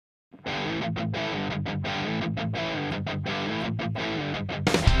Hi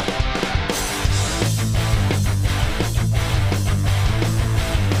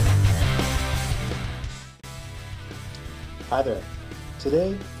there.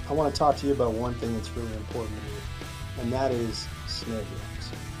 Today I want to talk to you about one thing that's really important to me, and that is snare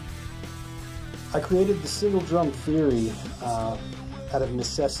drums. I created the single drum theory out of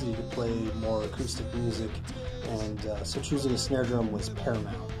necessity to play more acoustic music, and so choosing a snare drum was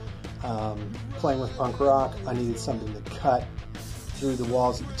paramount. Playing with punk rock, I needed something that cut through the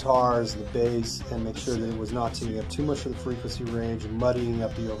walls of guitars, the bass, and make sure that it was not taking up too much of the frequency range and muddying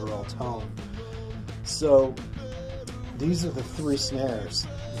up the overall tone. So these are the three snares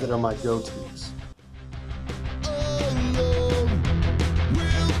that are my go-tos.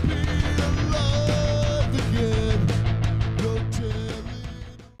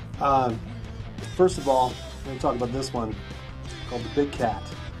 First of all, I'm going to talk about this one called the Big Cat.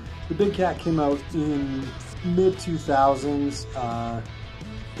 The Big Cat came out in mid-2000s.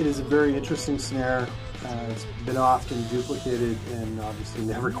 It is a very interesting snare. It's been often duplicated and obviously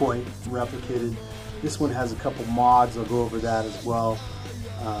never quite replicated. This one has a couple mods, I'll go over that as well.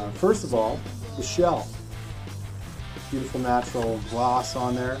 First of all, the shell. Beautiful natural gloss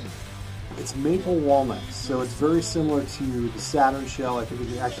on there. It's maple walnut, so it's very similar to the Saturn shell. I think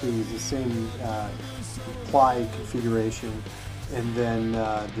it actually is the same ply configuration. And then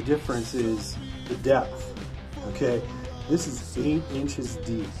the difference is the depth. Okay, this is 8 inches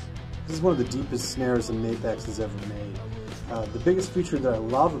deep. This is one of the deepest snares that Mapex has ever made. The biggest feature that I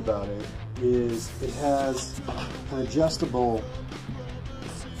love about it is it has an adjustable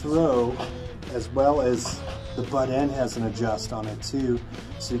throw, as well as the butt end has an adjust on it too,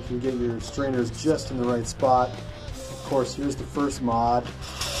 so you can get your strainers just in the right spot. Of course, here's the first mod,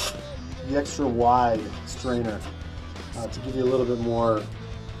 the extra wide strainer, to give you a little bit more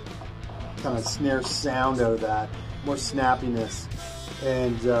kind of snare sound out of that, more snappiness.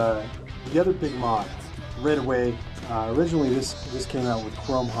 And the other big mod, right away, originally this came out with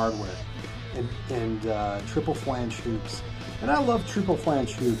chrome hardware and triple flange hoops. And I love triple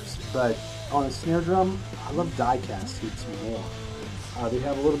flange hoops, but on a snare drum, I love die cast hoops more. They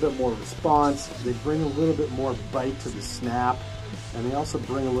have a little bit more response, they bring a little bit more bite to the snap, and they also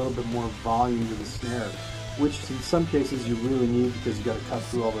bring a little bit more volume to the snare, which in some cases you really need because you got to cut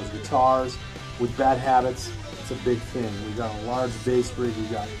through all those guitars. With bad habits, it's a big thing. We've got a large bass rig,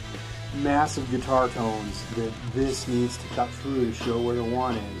 we've got massive guitar tones that this needs to cut through to show where the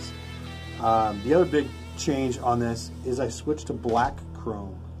one is. The other big change on this is I switched to black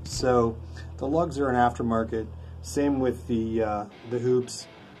chrome. So the lugs are an aftermarket, same with the hoops,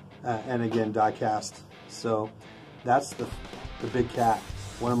 and again die cast. So that's the Big Cat,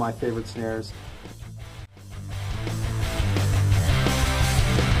 one of my favorite snares.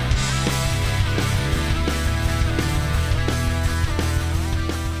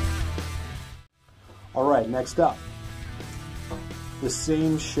 Alright, next up, the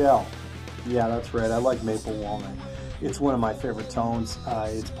same shell. Yeah, that's right, I like maple walnut. It's one of my favorite tones.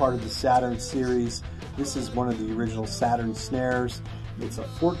 It's part of the Saturn series. This is one of the original Saturn snares. It's a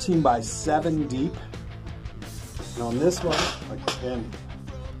 14x7 deep. And on this one, again,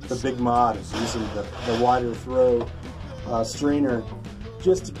 the big mod is using the wider throw strainer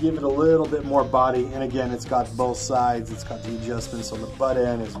just to give it a little bit more body. And again, it's got both sides. It's got the adjustments on the butt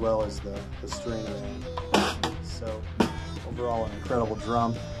end as well as the strainer end. So overall, an incredible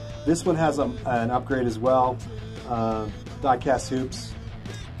drum. This one has an upgrade as well. Die cast hoops,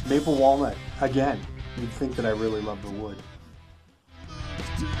 maple walnut. Again, you'd think that I really love the wood.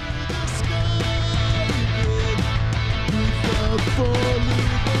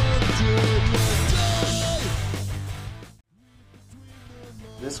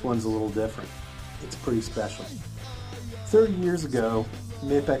 This one's a little different. It's pretty special. 30 years ago,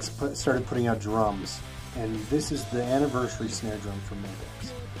 Mapex started putting out drums, and this is the anniversary snare drum from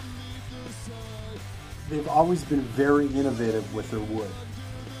Mapex. They've always been very innovative with their wood.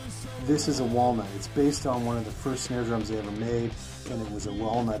 This is a walnut. It's based on one of the first snare drums they ever made, and it was a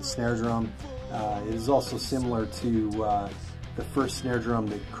walnut snare drum. It is also similar to the first snare drum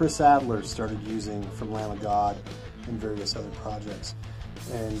that Chris Adler started using from Lamb of God and various other projects.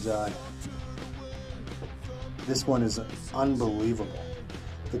 And this one is unbelievable.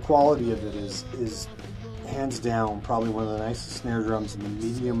 The quality of it is hands down probably one of the nicest snare drums in the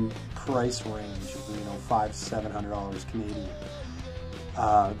medium price range, $500–700 Canadian.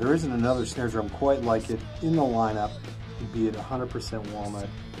 There isn't another snare drum quite like it in the lineup, be it 100% walnut.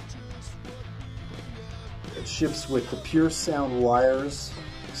 It ships with the Pure Sound wires,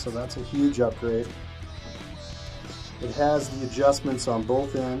 so that's a huge upgrade. It has the adjustments on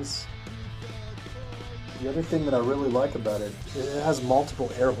both ends The other thing that I really like about it, it has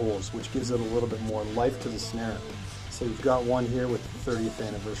multiple air holes, which gives it a little bit more life to the snare. So you've got one here with the 30th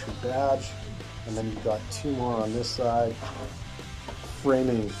anniversary badge, and then you've got two more on this side,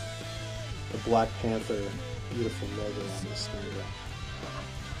 framing the Black Panther beautiful logo on this snare.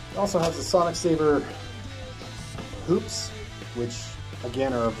 It also has the Sonic Saber hoops, which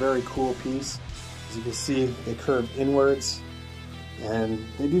again are a very cool piece. As you can see, they curve inwards, and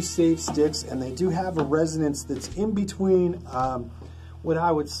they do save sticks, and they do have a resonance that's in between what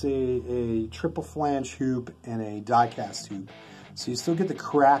I would say a triple flange hoop and a die-cast hoop. So you still get the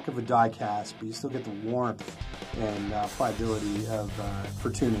crack of a die-cast, but you still get the warmth and pliability of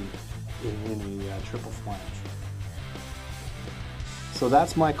for tuning in a triple flange. So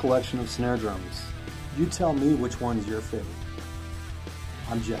that's my collection of snare drums. You tell me which one's your favorite.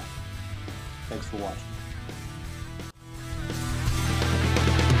 I'm Jeff. Thanks for watching.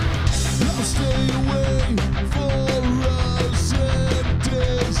 Stay away.